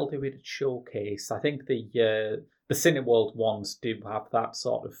they still do it at Showcase. I think the Cineworld ones do have that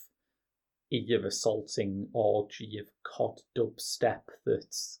sort of ear-assaulting orgy of cod dubstep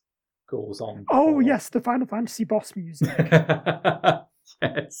that goes on. Oh, yes, the Final Fantasy boss music.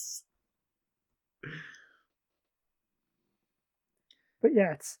 Yes. But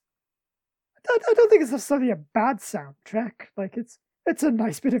yeah, I don't think it's necessarily a bad soundtrack. Like, it's a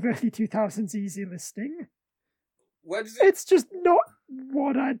nice bit of early 2000s easy listening. Where does it... It's just not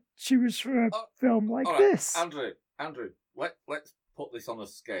what I'd choose for a film like this. Andrew, let's put this on a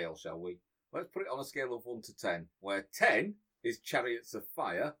scale, shall we? Let's put it on a scale of 1 to 10, where 10 is Chariots of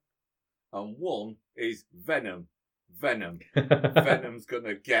Fire and 1 is Venom. Venom's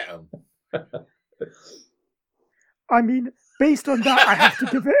gonna get him. I mean, based on that, I have to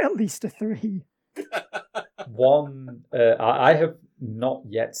give it at least a 3. I have not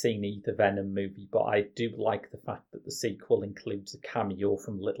yet seen either Venom movie, but I do like the fact that the sequel includes a cameo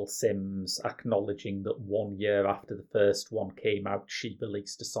from Little Sims, acknowledging that 1 year after the first one came out, she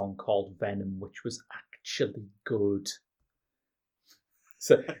released a song called Venom, which was actually good.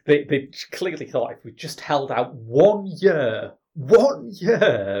 So they clearly thought, if we just held out 1 year...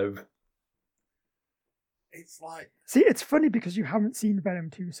 It's like... See, it's funny because you haven't seen Venom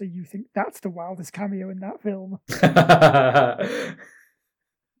 2, so you think that's the wildest cameo in that film.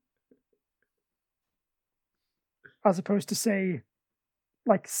 As opposed to, say,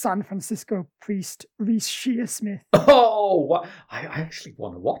 like San Francisco priest Reese Shearsmith. Oh, I actually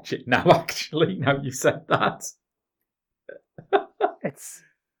want to watch it now, now you said that. It's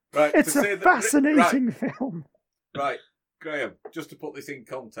right, a fascinating film. Right, Graham, just to put this in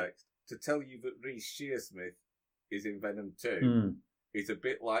context, to tell you that Reese Shearsmith is in Venom 2 is a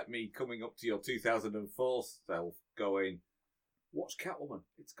bit like me coming up to your 2004 self going, watch Catwoman.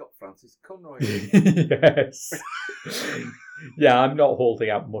 It's got Francis Conroy. Yes. Yeah, I'm not holding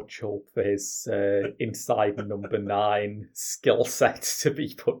out much hope for his Inside Number 9 skill set to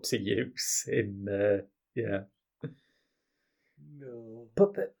be put to use in, No.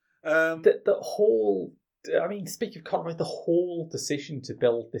 But the whole... I mean, speaking of Conroy, the whole decision to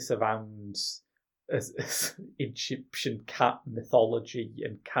build this around as Egyptian cat mythology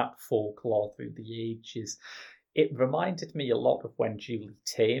and cat folklore through the ages, it reminded me a lot of when Julie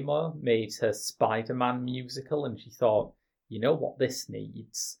Taymor made her Spider-Man musical, and she thought, you know what this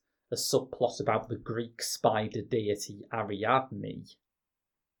needs? A subplot about the Greek spider deity Ariadne.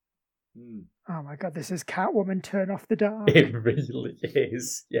 Oh my god, this is Catwoman Turn Off the Dark. It really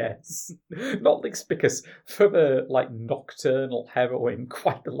is, yes. Not least because for a nocturnal heroine,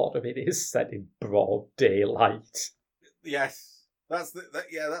 quite a lot of it is set in broad daylight. Yes, that's the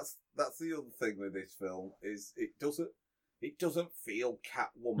other thing with this film is it doesn't feel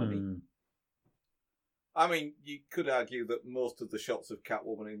Catwoman-y. I mean, you could argue that most of the shots of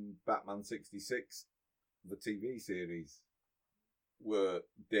Catwoman in Batman 66, the TV series, were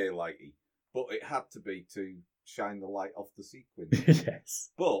daylighty, but it had to be to shine the light off the sequins.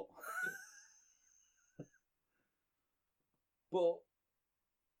 Yes. But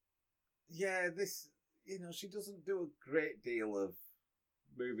yeah, this, she doesn't do a great deal of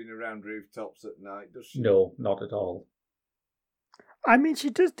moving around rooftops at night, does she? No, not at all. I mean, she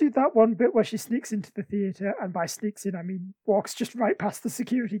does do that one bit where she sneaks into the theatre, and by sneaks in, I mean walks just right past the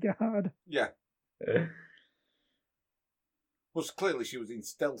security guard. Yeah. Well, clearly she was in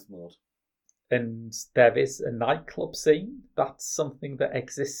stealth mode. And there is a nightclub scene. That's something that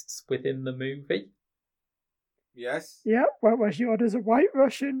exists within the movie. Yes. Yeah, where she orders a White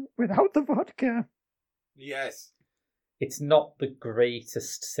Russian without the vodka. Yes. It's not the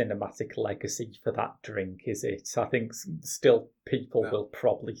greatest cinematic legacy for that drink, is it? I think still people will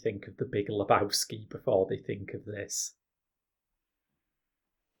probably think of The Big Lebowski before they think of this.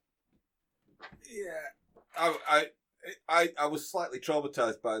 Yeah. I was slightly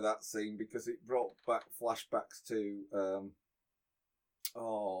traumatised by that scene because it brought back flashbacks to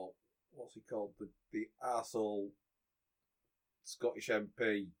what's he called? The arsehole Scottish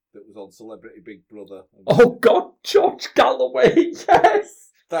MP that was on Celebrity Big Brother. Oh God, George Galloway,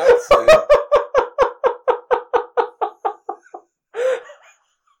 yes! That's it.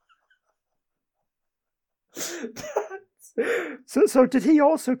 So did he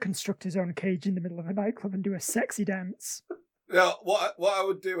also construct his own cage in the middle of a nightclub and do a sexy dance? Yeah, what I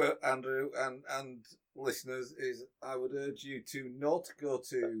would do, Andrew, and listeners, is I would urge you to not go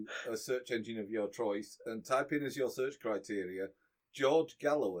to a search engine of your choice and type in as your search criteria George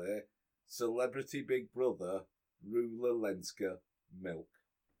Galloway, Celebrity Big Brother, Rula Lenska, milk.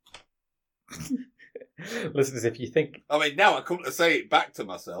 Listeners, if you think... I mean, now I come to say it back to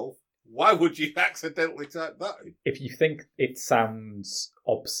myself. Why would you accidentally type that in? If you think it sounds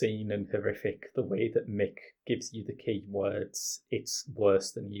obscene and horrific the way that Mick gives you the keywords, it's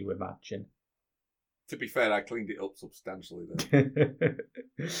worse than you imagine. To be fair, I cleaned it up substantially then.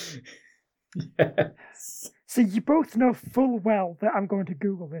 Yes. So you both know full well that I'm going to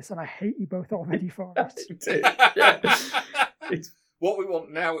Google this, and I hate you both already for it. Yeah. What we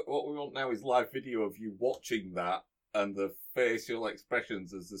want now is live video of you watching that and the facial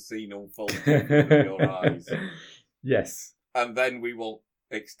expressions as the scene unfolds in your eyes. Yes. And then we want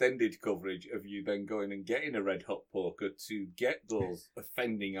extended coverage of you then going and getting a red hot poker to get those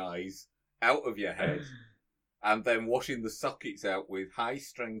offending eyes out of your head and then washing the sockets out with high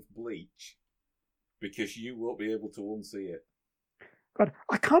strength bleach because you won't be able to unsee it. God,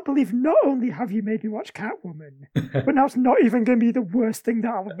 I can't believe not only have you made me watch Catwoman, but now it's not even going to be the worst thing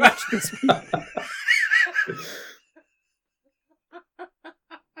that I'll watch this week.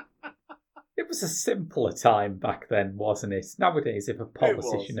 It was a simpler time back then, wasn't it? Nowadays, if a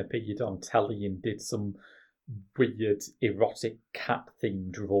politician appeared on telly and did some weird, erotic,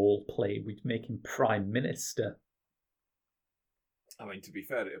 cat-themed role play, we'd make him Prime Minister. I mean, to be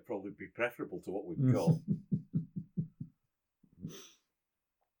fair, it'd probably be preferable to what we've got.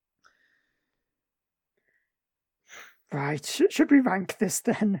 Right, should we rank this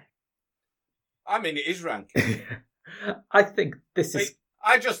then? I mean, it is rank. I think this is...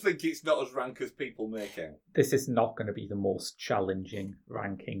 I just think it's not as rank as people make out. This is not going to be the most challenging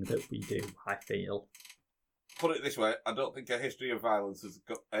ranking that we do, I feel. Put it this way, I don't think A History of Violence has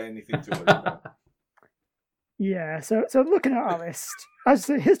got anything to worry about. Yeah, so looking at our list, as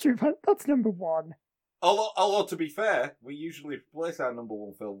a History of Violence, that's number one. Although, to be fair, we usually place our number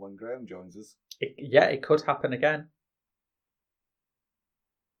one film when Graham joins us. It could happen again.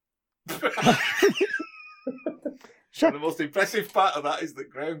 And the most impressive part of that is that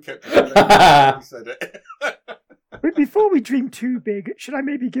Graham kept he said it. But before we dream too big, should I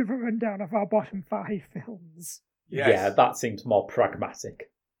maybe give a rundown of our bottom 5 films? Yes. Yeah, that seems more pragmatic.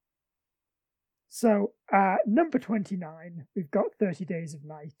 So, number 29, we've got 30 Days of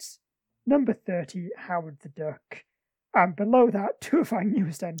Night. Number 30, Howard the Duck. And below that, 2 of our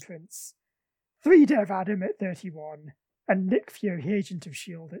newest entrants. 3 Day of Adam at 31, and Nick Fury, Agent of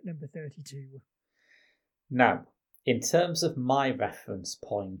S.H.I.E.L.D. at number 32. Now, in terms of my reference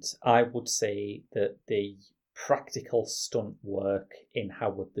point, I would say that the practical stunt work in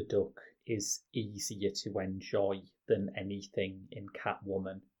Howard the Duck is easier to enjoy than anything in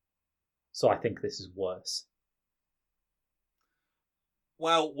Catwoman. So I think this is worse.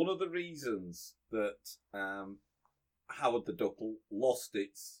 Well, one of the reasons that Howard the Duck lost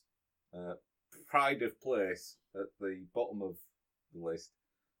its pride of place at the bottom of the list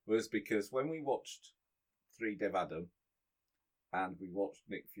was because when we watched 3 Dev Adam and we watched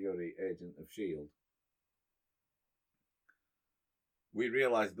Nick Fury, Agent of S.H.I.E.L.D., we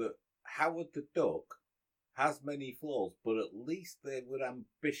realised that Howard the Duck has many flaws, but at least they were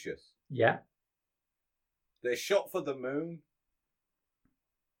ambitious. Yeah. They shot for the moon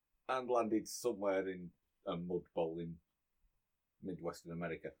and landed somewhere in a mud bowl in Midwestern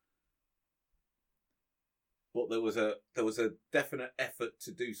America. But there was a definite effort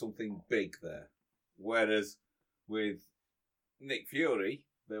to do something big there. Whereas with Nick Fury,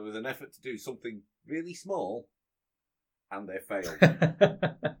 there was an effort to do something really small, and they failed.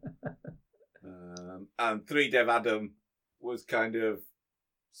 And 3 Dev Adam was kind of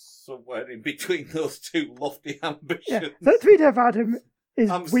somewhere in between those two lofty ambitions. Yeah, that 3 Dev Adam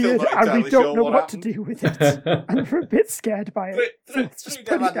is weird, and we don't know what to do with it. And we're a bit scared by it. Let's just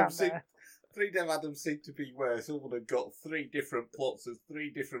put it down there. 3 Dev Adam seemed to be where someone had got 3 different plots of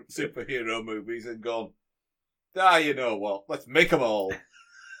 3 different superhero movies and gone, you know what, let's make them all.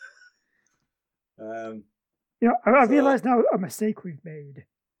 I realise now a mistake we've made.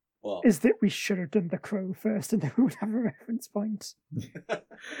 What? Is that we should have done The Crow first, and then we would have a reference point.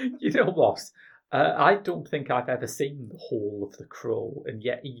 You know what? I don't think I've ever seen the whole of The Crow, and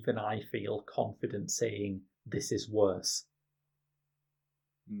yet even I feel confident saying this is worse.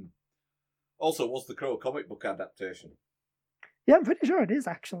 Also, was The Crow a comic book adaptation? Yeah, I'm pretty sure it is,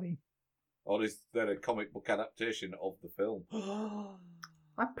 actually. Or is there a comic book adaptation of the film?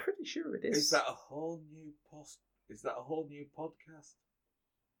 I'm pretty sure it is. Is that a whole new podcast?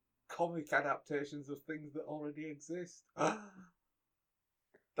 Comic adaptations of things that already exist?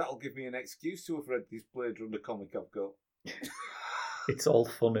 That'll give me an excuse to have read this Blade Runner comic I've got. It's all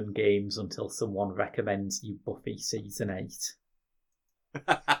fun and games until someone recommends you Buffy Season 8.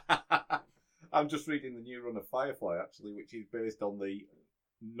 I'm just reading the new run of Firefly, actually, which is based on the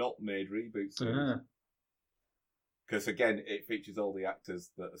not-made reboot series. Because, again, it features all the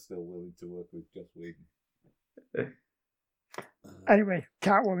actors that are still willing to work with Joss Whedon. Anyway,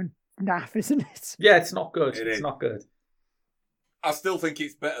 Catwoman. Naff, isn't it? Yeah, it's not good. It's not good. I still think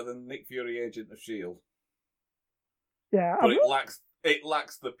it's better than Nick Fury, Agent of S.H.I.E.L.D. Yeah. But it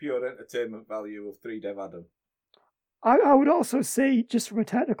lacks the pure entertainment value of 3 Dev Adam. I would also say, just from a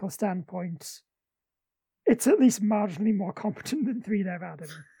technical standpoint, it's at least marginally more competent than 3 Dev Adam.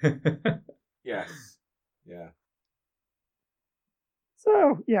 Yes. Yeah.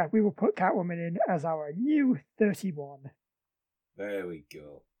 So, yeah, we will put Catwoman in as our new 31. There we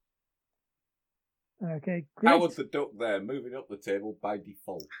go. Okay, great. Howard the Duck there, moving up the table by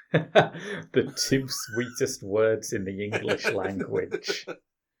default. The 2 sweetest words in the English language.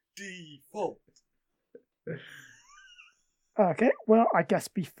 Default. Okay, well, I guess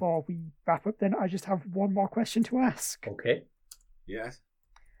before we wrap up then, I just have one more question to ask. Okay. Yes.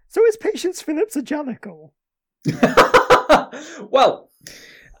 So is Patience Phillips a Jellicle? Well,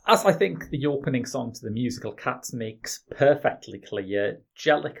 as I think the opening song to the musical Cats makes perfectly clear,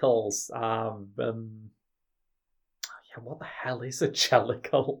 Jellicles are... what the hell is a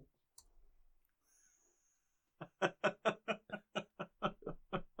Jellicle?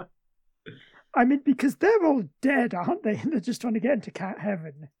 I mean, because they're all dead, aren't they? And they're just trying to get into cat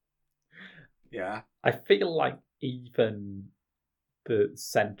heaven. Yeah. I feel like even the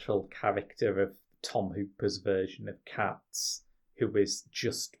central character of Tom Hooper's version of Cats, who is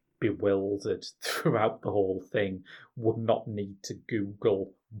just bewildered throughout the whole thing, would not need to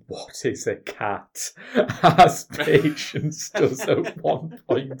Google what is a cat, as Patience does at one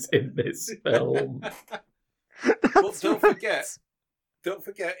point in this film. But don't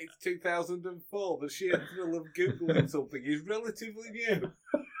forget, it's 2004. The sheer thrill of Googling something is relatively new.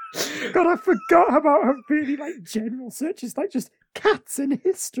 God, I forgot about her really, general searches, just cats in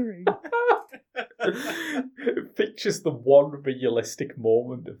history. It features the one realistic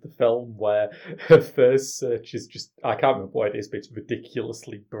moment of the film where her first search is just, I can't remember what it is, but it's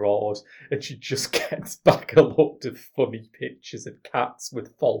ridiculously broad, and she just gets back a load of funny pictures of cats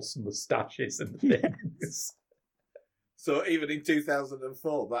with false moustaches and things. Yes. So even in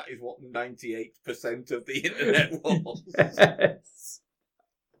 2004, that is what 98% of the internet was. Yes.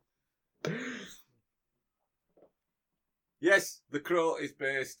 Yes, The Crow is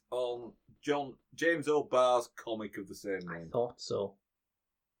based on James O'Barr's comic of the same name. I thought so.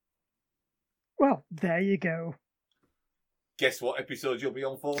 Well, there you go. Guess what episode you'll be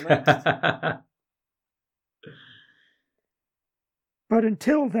on for next? But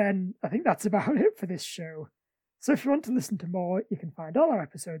until then, I think that's about it for this show. So if you want to listen to more, you can find all our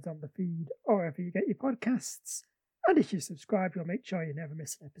episodes on the feed or wherever you get your podcasts. And if you subscribe, you'll make sure you never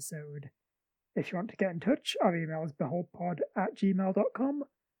miss an episode. If you want to get in touch, our email is beholdpod@gmail.com, or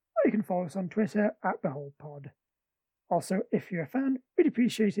you can follow us on Twitter @beholdpod. Also, if you're a fan, we'd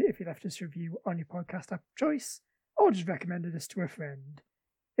appreciate it if you left us a review on your podcast app of choice, or just recommended us to a friend.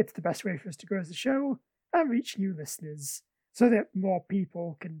 It's the best way for us to grow as a show and reach new listeners, so that more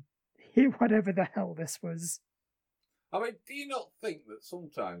people can hear whatever the hell this was. I mean, do you not think that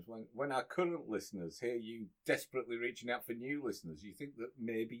sometimes when our current listeners hear you desperately reaching out for new listeners, you think that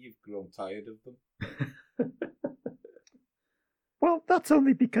maybe you've grown tired of them? Well, that's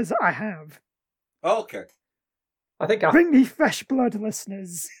only because I have. Okay. I think Bring me fresh blood,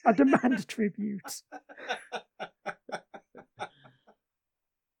 listeners. I demand tribute.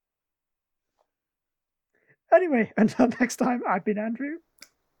 Anyway, until next time, I've been Andrew.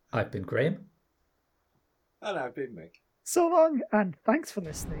 I've been Graham. And I've been Mick. So long, and thanks for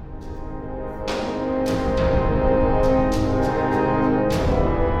listening.